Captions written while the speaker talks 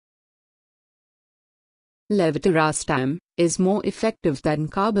Levetiracetam, is more effective than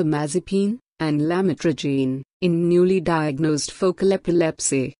carbamazepine and lamotrigine in newly diagnosed focal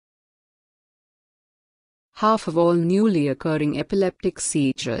epilepsy. Half of all newly occurring epileptic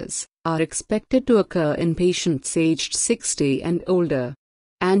seizures are expected to occur in patients aged 60 and older.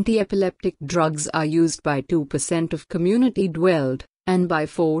 Anti-epileptic drugs are used by 2% of community-dwelled, and by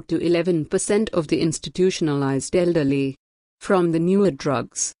 4 to 11% of the institutionalized elderly. From the newer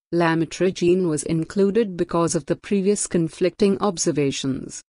drugs, lamotrigine was included because of the previous conflicting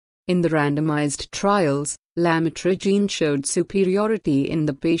observations. In the randomized trials, lamotrigine showed superiority in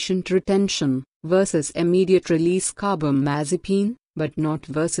the patient retention versus immediate-release carbamazepine, but not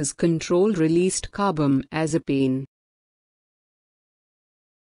versus control-released carbamazepine.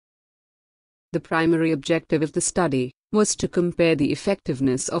 The primary objective of the study was to compare the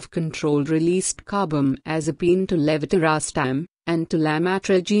effectiveness of control-released carbamazepine to levetiracetam and to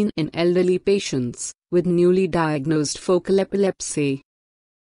lamotrigine in elderly patients with newly diagnosed focal epilepsy.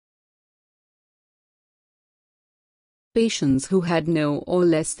 Patients who had no or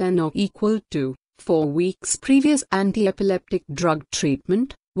less than or equal to 4 weeks previous anti-epileptic drug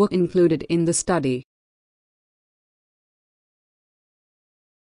treatment were included in the study.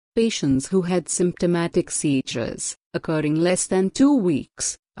 Patients who had symptomatic seizures occurring less than 2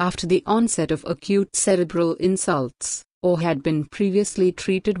 weeks after the onset of acute cerebral insults, or had been previously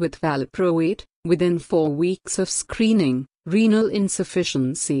treated with valproate, within 4 weeks of screening, renal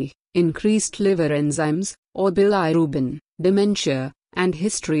insufficiency, increased liver enzymes, or bilirubin, dementia, and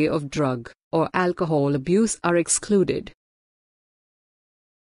history of drug or alcohol abuse are excluded.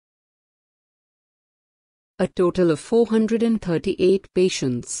 A total of 438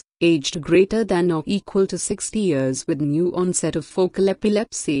 patients, aged greater than or equal to 60 years with new onset of focal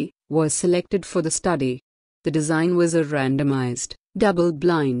epilepsy, were selected for the study. The design was a randomized,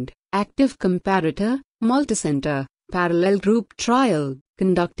 double-blind, active comparator, multicenter, parallel group trial,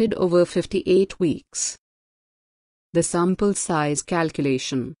 conducted over 58 weeks. The sample size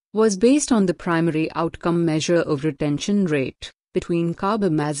calculation was based on the primary outcome measure of retention rate between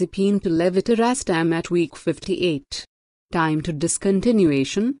carbamazepine to levetiracetam at week 58. Time to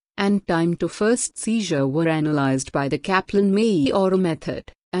discontinuation and time to first seizure were analyzed by the Kaplan-Meier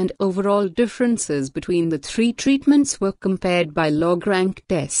method, and overall differences between the three treatments were compared by log-rank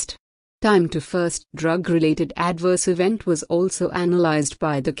test. Time to first drug-related adverse event was also analyzed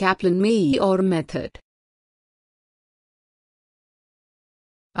by the Kaplan-Meier method.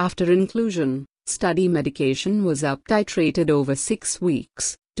 After inclusion, study medication was up-titrated over 6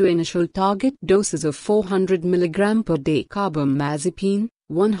 weeks to initial target doses of 400 mg per day carbamazepine,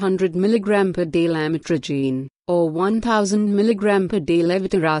 100 mg per day lamotrigine, or 1000 mg per day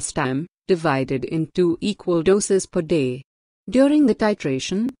levetiracetam, divided in 2 equal doses per day. During the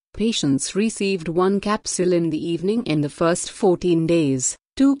titration, patients received 1 capsule in the evening in the first 14 days,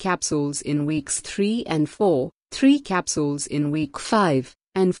 2 capsules in weeks 3 and 4, 3 capsules in week 5,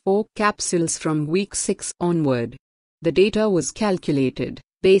 and 4 capsules from week 6 onward. The data was calculated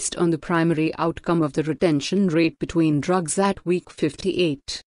based on the primary outcome of the retention rate between drugs at week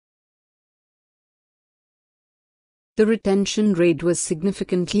 58. The retention rate was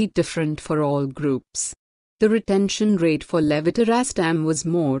significantly different for all groups. The retention rate for levetiracetam was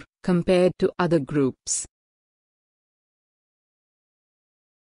more compared to other groups.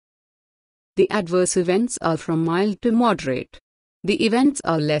 The adverse events are from mild to moderate. The events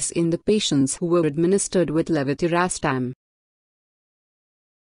are less in the patients who were administered with levetiracetam.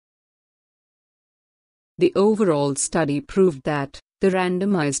 The overall study proved that the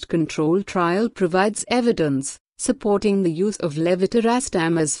randomized control trial provides evidence supporting the use of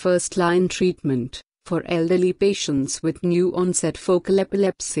levetiracetam as first-line treatment for elderly patients with new onset focal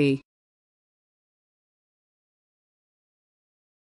epilepsy.